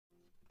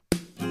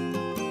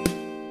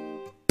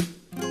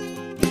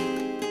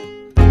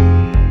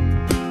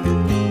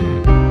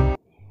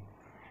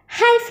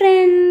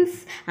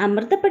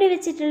അമൃതപ്പൊടി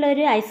വെച്ചിട്ടുള്ള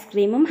ഒരു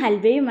ഐസ്ക്രീമും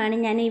ഹൽവയുമാണ്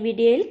ഞാൻ ഈ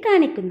വീഡിയോയിൽ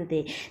കാണിക്കുന്നത്.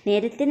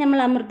 നേരത്തെ നമ്മൾ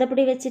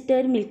അമൃതപ്പൊടി വെച്ചിട്ട്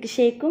ഒരു മിൽക്ക്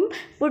ഷേക്കും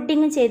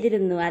പുഡിങ്ങും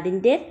ചെയ്തിരുന്നു.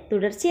 അതിൻ്റെ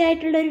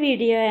തുടർച്ചയായിട്ടുള്ള ഒരു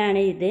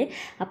വീഡിയോയാണ് ഇത്.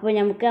 അപ്പോൾ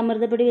നമുക്ക്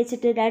അമൃതപ്പൊടി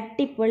വെച്ചിട്ട് ഒരു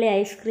അടിപൊളി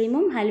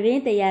ഐസ്ക്രീമും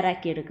ഹൽവയും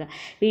തയ്യാറാക്കിയെടുക്കുക.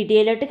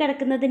 വീഡിയോയിലോട്ട്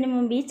കിടക്കുന്നതിന്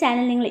മുമ്പ് ഈ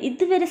ചാനൽ നിങ്ങൾ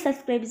ഇതുവരെ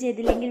സബ്സ്ക്രൈബ്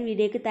ചെയ്തില്ലെങ്കിൽ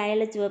വീഡിയോയ്ക്ക്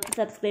താഴെയുള്ള ചുവപ്പ്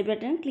സബ്സ്ക്രൈബ്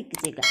ബട്ടൺ ക്ലിക്ക്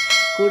ചെയ്യുക.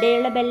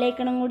 കൂടെയുള്ള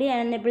ബെല്ലൈക്കണും കൂടി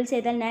എനേബിൾ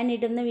ചെയ്താൽ ഞാൻ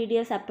ഇടുന്ന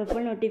വീഡിയോസ്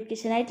അപ്പോൾ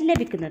നോട്ടിഫിക്കേഷനായിട്ട്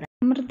ലഭിക്കുന്നതാണ്.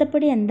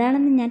 അമൃതപ്പൊടി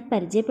എന്താണെന്ന് ഞാൻ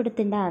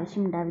പരിചയപ്പെടുത്തേണ്ട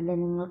ആവശ്യമുണ്ടാവില്ല,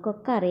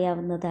 നിങ്ങൾക്കൊക്കെ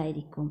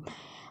അറിയാവുന്നതായിരിക്കും.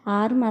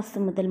 6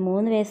 മാസം മുതൽ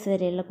 3 വയസ്സ്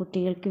വരെയുള്ള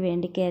കുട്ടികൾക്ക്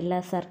വേണ്ടി കേരള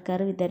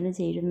സർക്കാർ വിതരണം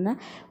ചെയ്യുന്ന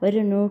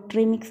ഒരു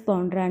ന്യൂട്രിമിക്സ്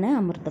പൗഡറാണ്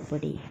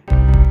അമൃതപ്പൊടി.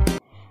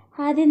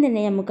 ആദ്യം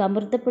തന്നെ നമുക്ക്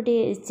അമൃതപ്പൊടി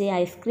വെച്ച്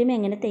ഐസ്ക്രീം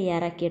എങ്ങനെ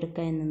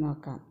തയ്യാറാക്കിയെടുക്കാം എന്ന്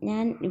നോക്കാം.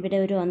 ഞാൻ ഇവിടെ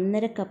ഒരു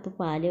 1.5 കപ്പ്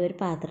പാൽ ഒരു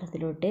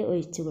പാത്രത്തിലോട്ട്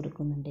ഒഴിച്ച്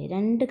കൊടുക്കുന്നുണ്ട്.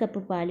 2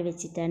 കപ്പ് പാൽ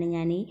വെച്ചിട്ടാണ്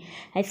ഞാൻ ഈ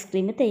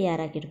ഐസ്ക്രീം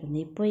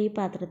തയ്യാറാക്കിയെടുക്കുന്നത്. ഇപ്പോൾ ഈ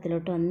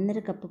പാത്രത്തിലോട്ട്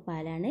 1.5 കപ്പ്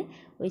പാലാണ്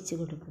ഒഴിച്ച്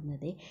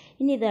കൊടുക്കുന്നത്.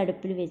 ഇനി ഇത്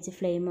അടുപ്പിൽ വെച്ച്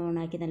ഫ്ലെയിം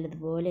ഓണാക്കി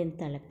നല്ലതുപോലെ ഒന്ന്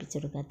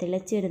തിളപ്പിച്ചെടുക്കുക.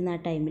 തിളച്ച് വരുന്ന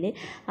ആ ടൈമിൽ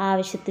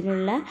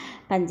ആവശ്യത്തിനുള്ള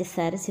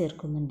പഞ്ചസാര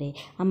ചേർക്കുന്നുണ്ട്.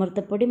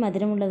 അമൃതപ്പൊടി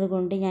മധുരമുള്ളത്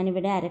കൊണ്ട്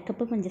ഞാനിവിടെ 1/2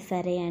 കപ്പ്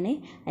പഞ്ചസാരയാണ്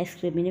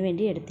ഐസ്ക്രീമിന്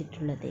വേണ്ടി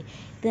എടുത്തിട്ടുള്ളത്.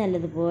 ഇത്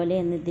നല്ലതുപോലെ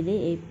ഇതിൽ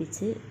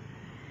ഏൽപ്പിച്ച്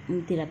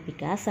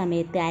തിളപ്പിക്കുക. ആ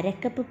സമയത്ത് 1/2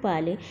 കപ്പ്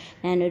പാല്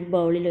ഞാനൊരു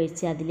ബൗളിൽ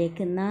ഒഴിച്ച്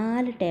അതിലേക്ക്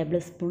 4 ടേബിൾ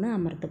സ്പൂൺ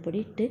അമൃതപ്പൊടി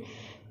ഇട്ട്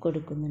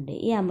കൊടുക്കുന്നുണ്ട്.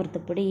 ഈ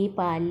അമൃതപ്പൊടി ഈ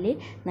പാലിൽ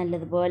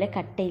നല്ലതുപോലെ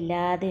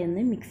കട്ടയില്ലാതെ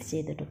ഒന്ന് മിക്സ്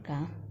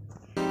ചെയ്തെടുക്കാം.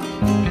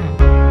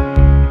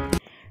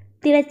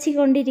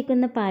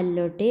 തിളച്ചുകൊണ്ടിരിക്കുന്ന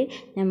പാലിലോട്ട്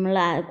നമ്മൾ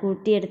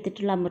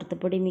കൂട്ടിയെടുത്തിട്ടുള്ള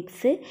അമൃതപ്പൊടി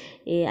മിക്സ്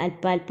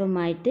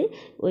അല്പാൽപമായിട്ട്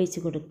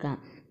ഒഴിച്ച് കൊടുക്കാം.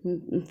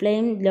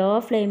 ലോ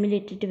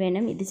ഫ്ലെയിമിലിട്ടിട്ട്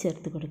വേണം ഇത്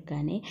ചേർത്ത്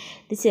കൊടുക്കാൻ.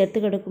 ഇത് ചേർത്ത്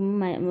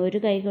കൊടുക്കുമ്പോൾ ഒരു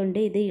കൈ കൊണ്ട്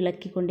ഇത്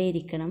ഇളക്കിക്കൊണ്ടേ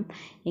ഇരിക്കണം,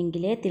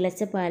 എങ്കിലേ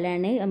തിളച്ച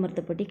പാലാണ്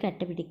അമൃതപ്പൊടി കട്ട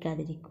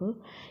പിടിക്കാതിരിക്കൂ.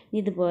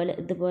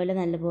 ഇതുപോലെ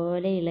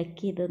നല്ലപോലെ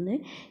ഇളക്കി ഇതൊന്ന്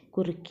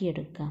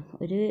കുറുക്കിയെടുക്കാം.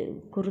 ഒരു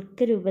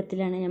കുറുക്ക്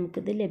രൂപത്തിലാണ്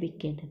നമുക്കിത്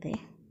ലഭിക്കേണ്ടത്.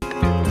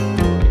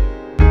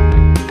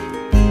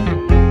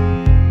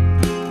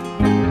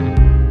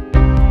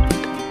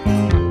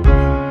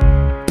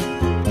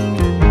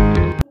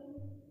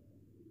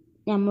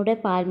 നമ്മുടെ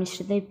പാൽ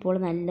മിശ്രിതം ഇപ്പോൾ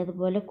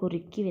നല്ലതുപോലെ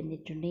കുറുക്കി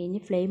വന്നിട്ടുണ്ട്. ഇനി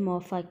ഫ്ലെയിം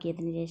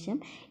ഓഫാക്കിയതിന് ശേഷം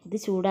ഇത്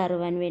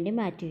ചൂടാറുവാൻ വേണ്ടി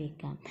മാറ്റി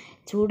വയ്ക്കാം.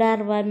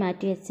 ചൂടാറുവാൻ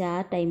മാറ്റി വെച്ച ആ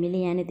ടൈമിൽ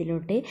ഞാൻ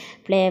ഇതിലോട്ട്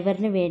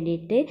ഫ്ലേവറിന്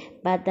വേണ്ടിയിട്ട്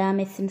ബദാം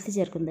എസൻസ്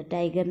ചേർക്കുന്നത്.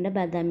 ടൈഗറിൻ്റെ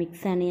ബദാം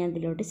മിക്സാണ് ഞാൻ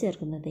ഇതിലോട്ട്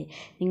ചേർക്കുന്നത്.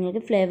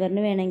 നിങ്ങൾക്ക്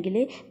ഫ്ലേവറിന് വേണമെങ്കിൽ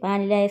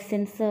വാനില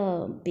എസൻസോ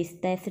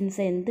പിസ്ത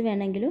എസൻസോ എന്ത്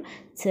വേണമെങ്കിലും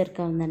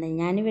ചേർക്കാവുന്നതാണ്.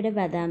 ഞാനിവിടെ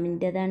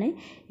ബദാമിൻ്റെതാണ്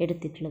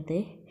എടുത്തിട്ടുള്ളത്.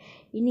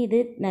 ഇനി ഇത്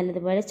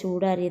നല്ലതുപോലെ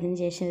ചൂടാറിയതിന്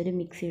ശേഷം ഒരു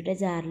മിക്സിയുടെ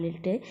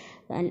ജാറിലിട്ട്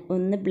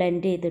ഒന്ന്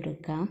ബ്ലെൻഡ്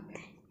ചെയ്തെടുക്കാം.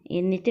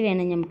 എന്നിട്ട്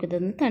വേണം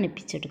നമുക്കിതൊന്ന്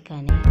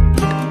തണുപ്പിച്ചെടുക്കാൻ.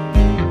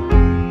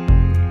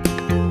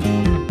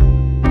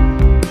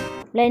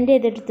 ബ്ലെൻഡ്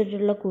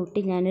ചെയ്തെടുത്തിട്ടുള്ള കൂട്ടി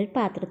ഞാനൊരു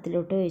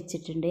പാത്രത്തിലോട്ട്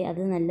ഒഴിച്ചിട്ടുണ്ട്.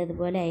 അത്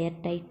നല്ലതുപോലെ എയർ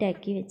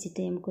ടൈറ്റാക്കി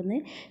വെച്ചിട്ട് നമുക്കൊന്ന്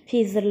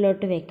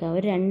ഫ്രീസറിലോട്ട് വെക്കാം.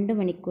 ഒരു 2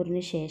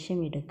 മണിക്കൂറിന് ശേഷം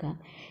എടുക്കാം.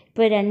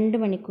 ഇപ്പോൾ 2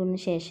 മണിക്കൂറിന്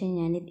ശേഷം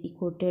ഞാൻ ഈ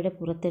കൂട്ടിയുടെ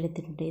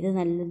പുറത്തെടുത്തിട്ടുണ്ട്. ഇത്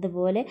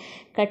നല്ലതുപോലെ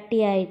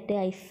കട്ടിയായിട്ട്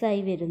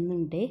ഐസായി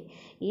വരുന്നുണ്ട്.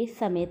 ഈ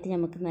സമയത്ത്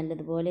നമുക്ക്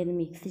നല്ലതുപോലെ ഒന്ന്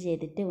മിക്സ്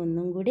ചെയ്തിട്ട്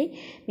ഒന്നും കൂടി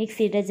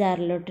മിക്സിയുടെ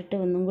ജാറിലോട്ടിട്ട്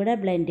ഒന്നും കൂടെ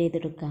ബ്ലെൻഡ്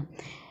ചെയ്തെടുക്കാം.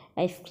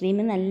 ഐസ്ക്രീം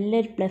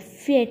നല്ലൊരു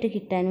ഫ്ലഫി ആയിട്ട്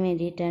കിട്ടാൻ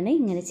വേണ്ടിയിട്ടാണ്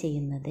ഇങ്ങനെ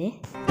ചെയ്യുന്നത്.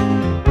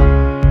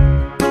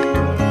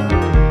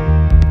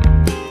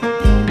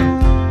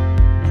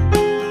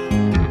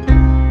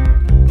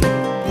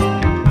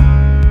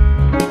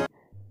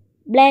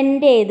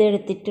 ബ്ലെൻഡ്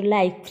ചെയ്തെടുത്തിട്ടുള്ള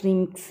ഐസ്ക്രീം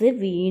മിക്സ്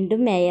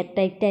വീണ്ടും എയർ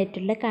ടൈറ്റ്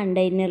ആയിട്ടുള്ള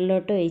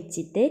കണ്ടെയ്നറിലോട്ട്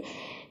ഒഴിച്ചിട്ട്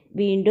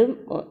വീണ്ടും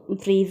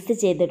ഫ്രീസ്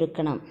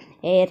ചെയ്തെടുക്കണം.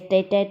 എയർ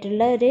ടൈറ്റ്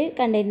ആയിട്ടുള്ള ഒരു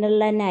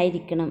കണ്ടെയ്നറിൽ തന്നെ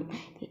ആയിരിക്കണം.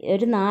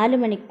 ഒരു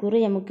 4 മണിക്കൂർ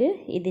നമുക്ക്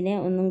ഇതിനെ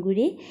ഒന്നും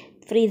കൂടി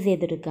ഫ്രീസ്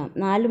ചെയ്തെടുക്കാം.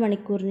 4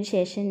 മണിക്കൂറിന്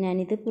ശേഷം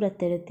ഞാനിത്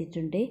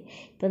പുറത്തെടുത്തിട്ടുണ്ട്.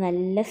 ഇപ്പോൾ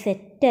നല്ല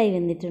സെറ്റായി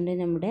വന്നിട്ടുണ്ട്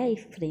നമ്മുടെ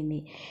ഐസ്ക്രീം.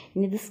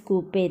 ഇനി ഇത്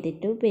സ്കൂപ്പ്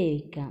ചെയ്തിട്ട്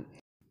ഉപയോഗിക്കാം.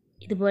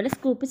 ഇതുപോലെ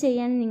സ്കൂപ്പ്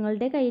ചെയ്യാൻ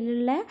നിങ്ങളുടെ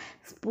കയ്യിലുള്ള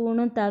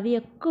സ്പൂണും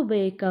തവിയൊക്കെ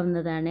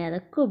ഉപയോഗിക്കാവുന്നതാണ്.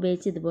 അതൊക്കെ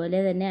ഉപയോഗിച്ച് ഇതുപോലെ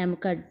തന്നെ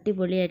നമുക്ക്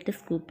അടിപൊളിയായിട്ട്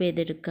സ്കൂപ്പ്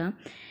ചെയ്തെടുക്കാം.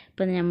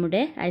 ഇപ്പോൾ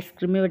നമ്മുടെ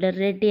ഐസ്ക്രീം ഇവിടെ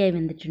റെഡിയായി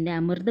വന്നിട്ടുണ്ട്.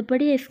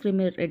 അമൃതപ്പൊടി ഐസ്ക്രീം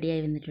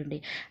റെഡിയായി വന്നിട്ടുണ്ട്.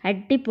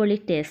 അടിപൊളി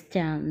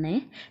ടേസ്റ്റാണ്.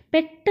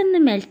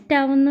 പെട്ടെന്ന്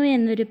മെൽറ്റാവുന്നു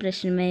എന്നൊരു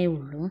പ്രശ്നമേ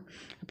ഉള്ളൂ.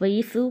 അപ്പോൾ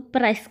ഈ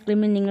സൂപ്പർ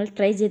ഐസ്ക്രീം നിങ്ങൾ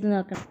ട്രൈ ചെയ്ത്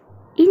നോക്കണം.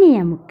 ഇനി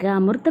നമുക്ക്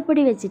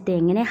അമൃതപ്പൊടി വെച്ചിട്ട്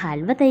എങ്ങനെ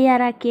ഹൽവ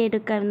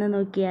തയ്യാറാക്കിയെടുക്കാമെന്ന്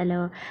നോക്കിയാലോ.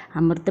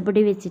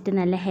 അമൃതപ്പൊടി വെച്ചിട്ട്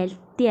നല്ല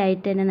ഹെൽത്തി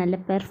ആയിട്ട് തന്നെ നല്ല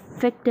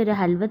പെർഫെക്റ്റ് ഒരു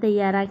ഹൽവ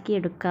തയ്യാറാക്കി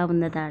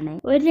എടുക്കാവുന്നതാണ്.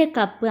 1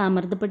 കപ്പ്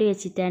അമൃതപ്പൊടി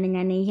വെച്ചിട്ടാണ്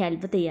ഞാൻ ഈ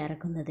ഹൽവ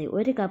തയ്യാറാക്കുന്നത്.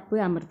 1 കപ്പ്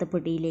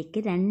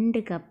അമൃതപ്പൊടിയിലേക്ക്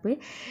 2 കപ്പ്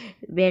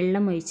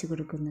വെള്ളം ഒഴിച്ച്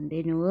കൊടുക്കുന്നുണ്ട്.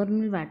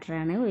 നോർമൽ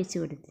വാട്ടറാണ് ഒഴിച്ച്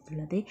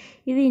കൊടുത്തിട്ടുള്ളത്.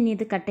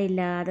 ഇത്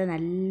കട്ടയില്ലാതെ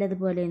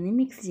നല്ലതുപോലെ ഒന്ന്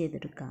മിക്സ്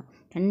ചെയ്തെടുക്കാം.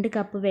 2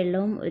 കപ്പ്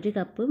വെള്ളവും 1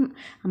 കപ്പ്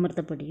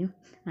അമൃതപ്പൊടിയും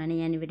ആണ്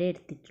ഞാനിവിടെ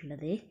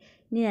എടുത്തിട്ടുള്ളത്.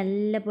 ഇനി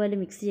നല്ലപോലെ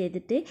മിക്സ്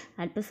ചെയ്തിട്ട്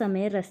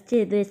അല്പസമയം റെസ്റ്റ്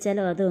ചെയ്ത് വെച്ചാൽ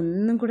അത്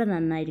ഒന്നും കൂടെ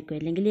നന്നായിരിക്കും.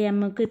 അല്ലെങ്കിൽ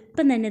നമുക്ക്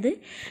ഇപ്പം തന്നെ ഇത്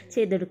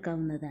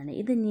ചെയ്തെടുക്കാവുന്നതാണ്.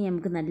 ഇതിനി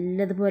നമുക്ക്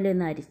നല്ലതുപോലെ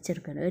ഒന്ന്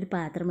അരിച്ചെടുക്കണം. ഒരു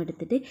പാത്രം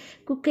എടുത്തിട്ട്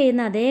കുക്ക്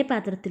ചെയ്യുന്ന അതേ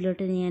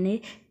പാത്രത്തിലോട്ട് ഞാൻ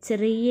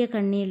ചെറിയ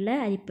കണ്ണിയുള്ള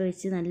അരിപ്പ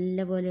വെച്ച്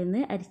നല്ലപോലെ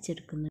ഒന്ന്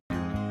അരിച്ചെടുക്കുന്നു.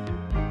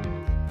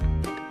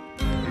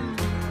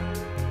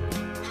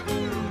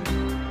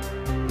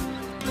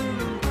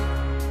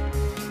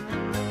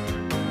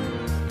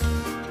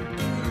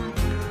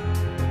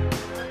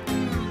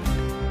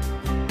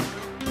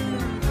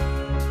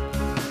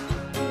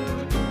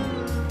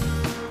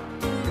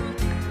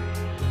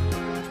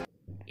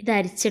 ഇത്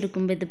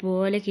അരിച്ചെടുക്കുമ്പോൾ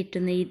ഇതുപോലെ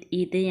കിട്ടുന്ന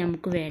ഇത്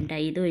നമുക്ക് വേണ്ട,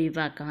 ഇത്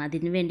ഒഴിവാക്കാം.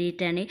 അതിന്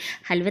വേണ്ടിയിട്ടാണ്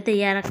ഹൽവ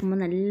തയ്യാറാക്കുമ്പോൾ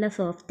നല്ല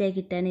സോഫ്റ്റായി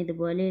കിട്ടാൻ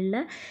ഇതുപോലെയുള്ള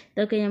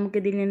ഇതൊക്കെ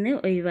നമുക്കിതിൽ നിന്ന്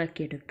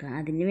ഒഴിവാക്കിയെടുക്കാം.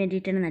 അതിന്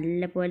വേണ്ടിയിട്ടാണ്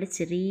നല്ല പോലെ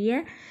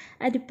ചെറിയ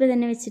അരിപ്പ്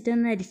തന്നെ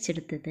വെച്ചിട്ടൊന്ന്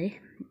അരിച്ചെടുത്തത്.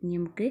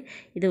 നമുക്ക്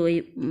ഇത്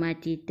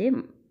മാറ്റിയിട്ട്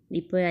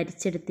ഇപ്പോൾ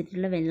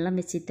അരിച്ചെടുത്തിട്ടുള്ള വെള്ളം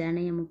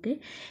വെച്ചിട്ടാണ് നമുക്ക്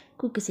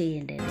കുക്ക്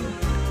ചെയ്യേണ്ടത്.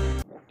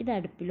 ഇത്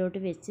അടുപ്പിലോട്ട്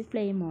വെച്ച്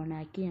ഫ്ലെയിം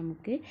ഓണാക്കി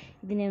നമുക്ക്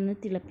ഇതിനെ ഒന്ന്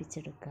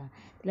തിളപ്പിച്ചെടുക്കാം.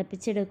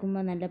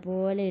 തിളപ്പിച്ചെടുക്കുമ്പോൾ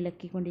നല്ലപോലെ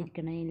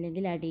ഇളക്കിക്കൊണ്ടിരിക്കണം,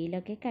 ഇല്ലെങ്കിൽ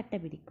അടിയിലൊക്കെ കട്ട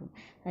പിടിക്കും.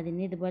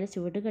 അതിന് ഇതുപോലെ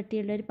ചൂട്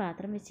കട്ടിയുള്ള ഒരു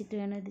പാത്രം വെച്ചിട്ട്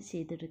വേണം ഇത്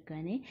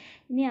ചെയ്തെടുക്കാൻ.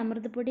 ഇനി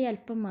അമൃതപ്പൊടി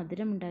അല്പം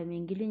മധുരം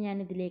ഉണ്ടാകുമെങ്കിലും ഞാൻ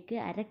ഇതിലേക്ക്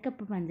 1/2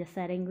 കപ്പ്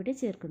പഞ്ചസാരയും കൂടി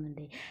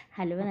ചേർക്കുന്നുണ്ട്.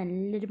 ഹൽവ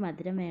നല്ലൊരു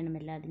മധുരം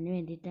വേണമല്ലോ, അതിന്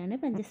വേണ്ടിയിട്ടാണ്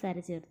പഞ്ചസാര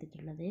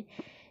ചേർത്തിട്ടുള്ളത്.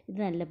 ഇത്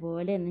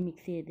നല്ലപോലെ ഒന്ന്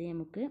മിക്സ് ചെയ്ത്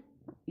നമുക്ക്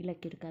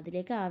ഇളക്കിയെടുക്കാം.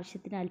 അതിലേക്ക്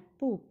ആവശ്യത്തിന്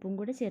അല്പം ഉപ്പും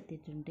കൂടെ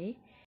ചേർത്തിട്ടുണ്ട്.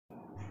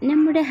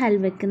 നമ്മുടെ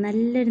ഹൽവയ്ക്ക്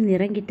നല്ലൊരു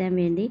നിറം കിട്ടാൻ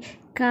വേണ്ടി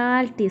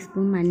 1/4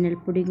 ടീസ്പൂൺ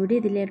മഞ്ഞൾപ്പൊടി കൂടി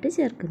ഇതിലോട്ട്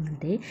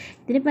ചേർക്കുന്നുണ്ട്.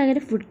 ഇതിന്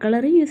പകരം ഫുഡ്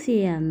കളർ യൂസ്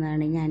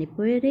ചെയ്യാവുന്നതാണ്.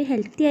 ഞാനിപ്പോൾ ഒരു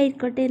ഹെൽത്തി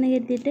ആയിക്കോട്ടെ എന്ന്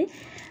കരുതിയിട്ട്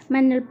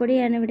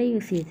മഞ്ഞൾപ്പൊടിയാണ് ഇവിടെ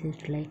യൂസ്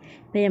ചെയ്തിട്ടുള്ളത്.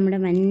 ഇപ്പോൾ നമ്മുടെ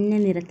മഞ്ഞ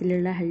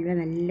നിറത്തിലുള്ള ഹൽവ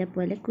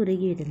നല്ലപോലെ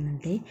കുറുകി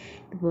വരുന്നുണ്ട്.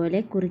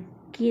 ഇതുപോലെ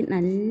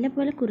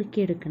നല്ലപോലെ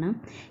കുറുക്കിയെടുക്കണം.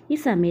 ഈ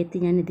സമയത്ത്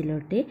ഞാൻ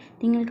ഇതിലോട്ട്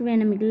നിങ്ങൾക്ക്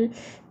വേണമെങ്കിൽ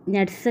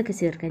നട്ട്സൊക്കെ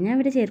ചേർക്കാം. ഞാൻ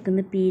ഇവിടെ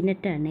ചേർക്കുന്നത്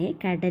പീനട്ടാണ്.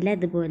 കടല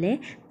ഇതുപോലെ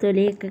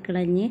തൊലിയൊക്കെ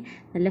കളഞ്ഞ്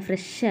നല്ല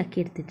ഫ്രഷ് ആക്കി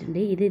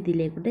എടുത്തിട്ടുണ്ട്. ഇത്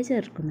ഇതിലേക്കൂടെ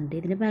ചേർക്കുന്നുണ്ട്.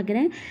 ഇതിന്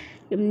പകരം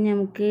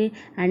നമുക്ക്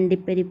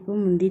അണ്ടിപ്പരിപ്പും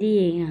മുന്തിരി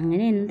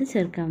അങ്ങനെ എന്ത്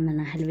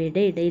ചേർക്കാവുന്നതാണ്.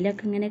 ഹൽവയുടെ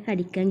ഇടയിലൊക്കെ ഇങ്ങനെ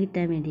കടിക്കാൻ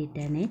കിട്ടാൻ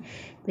വേണ്ടിയിട്ടാണ്.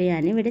 ഇപ്പോൾ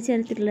ഞാനിവിടെ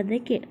ചേർത്തിട്ടുള്ളത്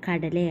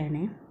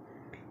കടലയാണ്.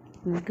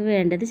 നമുക്ക്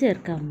വേണ്ടത്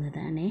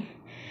ചേർക്കാവുന്നതാണ്.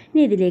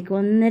 ഇനി ഇതിലേക്ക്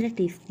 1/2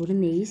 ടീസ്പൂൺ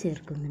നെയ്യ്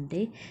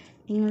ചേർക്കുന്നുണ്ട്.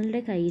 നിങ്ങളുടെ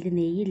കയ്യിൽ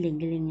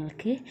നെയ്യില്ലെങ്കിൽ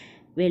നിങ്ങൾക്ക്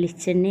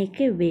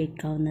വെളിച്ചെണ്ണയൊക്കെ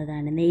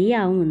ഉപയോഗിക്കാവുന്നതാണ്.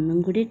 നെയ്യാവും ഒന്നും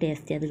കൂടി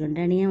ടേസ്റ്റ്,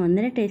 അതുകൊണ്ടാണ് ഞാൻ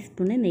 1/2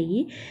 ടീസ്പൂൺ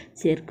നെയ്യ്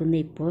ചേർക്കുന്നത്.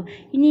 ഇപ്പോൾ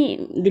ഇനി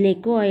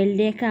ഇതിലേക്ക്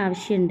ഓയിലിൻ്റെയൊക്കെ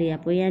ആവശ്യമുണ്ട്.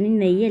 അപ്പോൾ ഞാൻ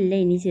നെയ്യല്ല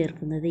ഇനി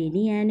ചേർക്കുന്നത്.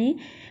 ഇനി ഞാൻ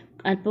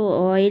അല്പം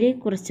ഓയിൽ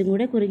കുറച്ചും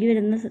കൂടെ കുറുകി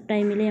വരുന്ന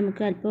ടൈമിൽ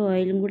നമുക്ക് അല്പം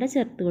ഓയിലും കൂടെ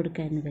ചേർത്ത്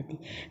കൊടുക്കാമെന്ന് പറ്റി.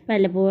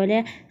 നല്ലപോലെ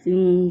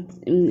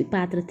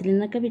പാത്രത്തിൽ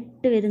നിന്നൊക്കെ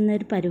വിട്ട് വരുന്ന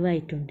ഒരു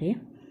പരുവായിട്ടുണ്ട്.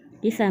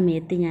 ഈ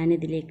സമയത്ത്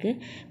ഞാനിതിലേക്ക്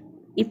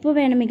ഇപ്പോൾ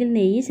വേണമെങ്കിൽ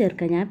നെയ്യ്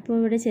ചേർക്കാം. ഞാൻ ഇപ്പോൾ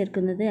ഇവിടെ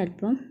ചേർക്കുന്നത്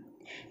അല്പം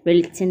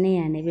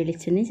വെളിച്ചെണ്ണയാണ്.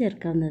 വെളിച്ചെണ്ണ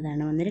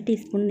ചേർക്കാവുന്നതാണ്. 1/2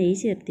 ടീസ്പൂൺ നെയ്യ്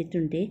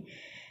ചേർത്തിട്ടുണ്ട്.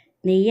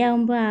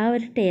 നെയ്യാകുമ്പോൾ ആ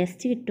ഒരു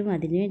ടേസ്റ്റ് കിട്ടും,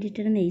 അതിന്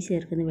വേണ്ടിയിട്ടാണ് നെയ്യ്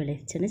ചേർക്കുന്നത്.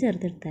 വെളിച്ചെണ്ണ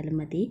ചേർത്തെടുത്താലും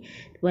മതി.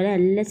 അതുപോലെ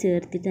നല്ല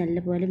ചേർത്തിട്ട്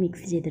നല്ലപോലെ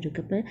മിക്സ്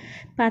ചെയ്തെടുക്കുക. അപ്പോൾ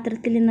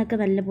പാത്രത്തിൽ നിന്നൊക്കെ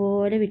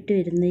നല്ലപോലെ വിട്ട്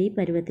വരുന്ന ഈ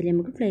പരുവത്തിൽ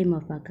നമുക്ക് ഫ്ലെയിം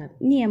ഓഫ് ആക്കാം.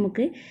 ഇനി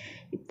നമുക്ക്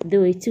ഇത്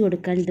ഒഴിച്ച്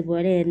കൊടുക്കാൻ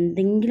ഇതുപോലെ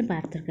എന്തെങ്കിലും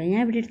പാത്രം എടുക്കാം.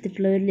 ഞാൻ ഇവിടെ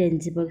എടുത്തിട്ടുള്ള ഒരു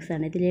ലഞ്ച്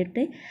ബോക്സാണ്.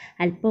 ഇതിലോട്ട്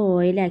അല്പം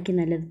ഓയിലാക്കി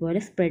നല്ലതുപോലെ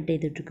സ്പ്രെഡ്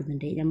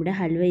ചെയ്തെടുക്കുന്നുണ്ട്. നമ്മുടെ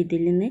ഹൽവ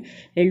ഇതിൽ നിന്ന്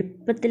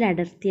എളുപ്പത്തിൽ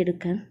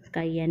അടർത്തിയെടുക്കാൻ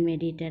കഴിയാൻ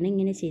വേണ്ടിയിട്ടാണ്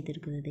ഇങ്ങനെ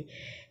ചെയ്തെടുക്കുന്നത്.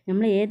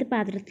 നമ്മൾ ഏത്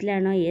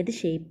പാത്രത്തിലാണോ ഏത്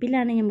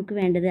ഷേപ്പിലാണോ നമുക്ക്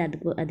വേണ്ടത്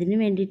അതിന്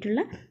വേണ്ടിയിട്ടുള്ള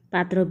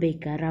പാത്രം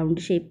ഉപയോഗിക്കുക.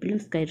 റൗണ്ട് ഷേപ്പിലും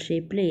സ്ക്വയർ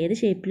ഷേപ്പിലും ഏത്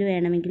ഷേപ്പിൽ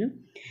വേണമെങ്കിലും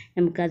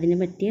നമുക്ക് അതിന്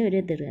പറ്റിയ ഒരു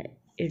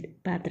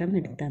പാത്രം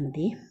എടുത്താൽ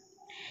മതി.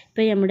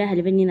 ഇപ്പോൾ നമ്മുടെ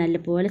ഹൽവ ഇനി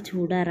നല്ലപോലെ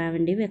ചൂടാറാൻ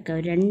വേണ്ടി വെക്കാം.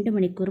 ഒരു 2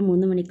 മണിക്കൂർ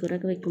 3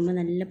 മണിക്കൂറൊക്കെ വെക്കുമ്പോൾ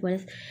നല്ലപോലെ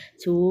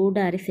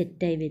ചൂടാറി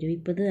സെറ്റായി വരും.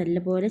 ഇപ്പോൾ ഇത്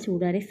നല്ലപോലെ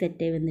ചൂടാറി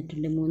സെറ്റായി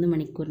വന്നിട്ടുണ്ട് 3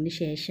 മണിക്കൂറിന്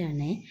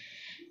ശേഷമാണ്.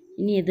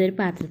 ഇനി ഇതൊരു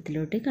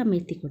പാത്രത്തിലോട്ട്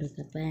കമഴ്ത്തി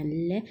കൊടുക്കുക. അപ്പോൾ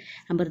നല്ല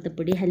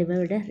അമൃതപ്പൊടി ഹൽവ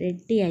ഇവിടെ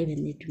റെഡിയായി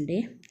വന്നിട്ടുണ്ട്.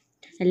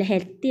 നല്ല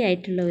ഹെൽത്തി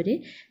ആയിട്ടുള്ള ഒരു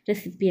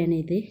റെസിപ്പിയാണ്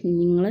ഇത്.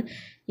 നിങ്ങൾ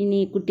ഇനി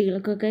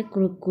കുട്ടികൾക്കൊക്കെ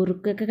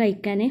കുറുക്കൊക്കെ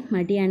കഴിക്കാൻ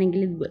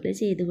മടിയാണെങ്കിൽ ഇതുപോലെ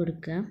ചെയ്ത്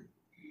കൊടുക്കുക.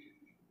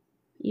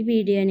 ഈ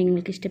വീഡിയോ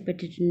നിങ്ങൾക്ക്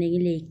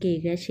ഇഷ്ടപ്പെട്ടിട്ടുണ്ടെങ്കിൽ ലൈക്ക്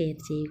ചെയ്യുക, ഷെയർ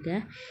ചെയ്യുക.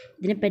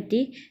 ഇതിനെപ്പറ്റി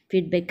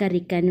ഫീഡ്ബാക്ക്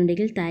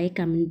അറിയിക്കാനുണ്ടെങ്കിൽ താഴെ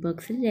കമൻറ്റ്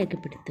ബോക്സിൽ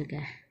രേഖപ്പെടുത്തുക.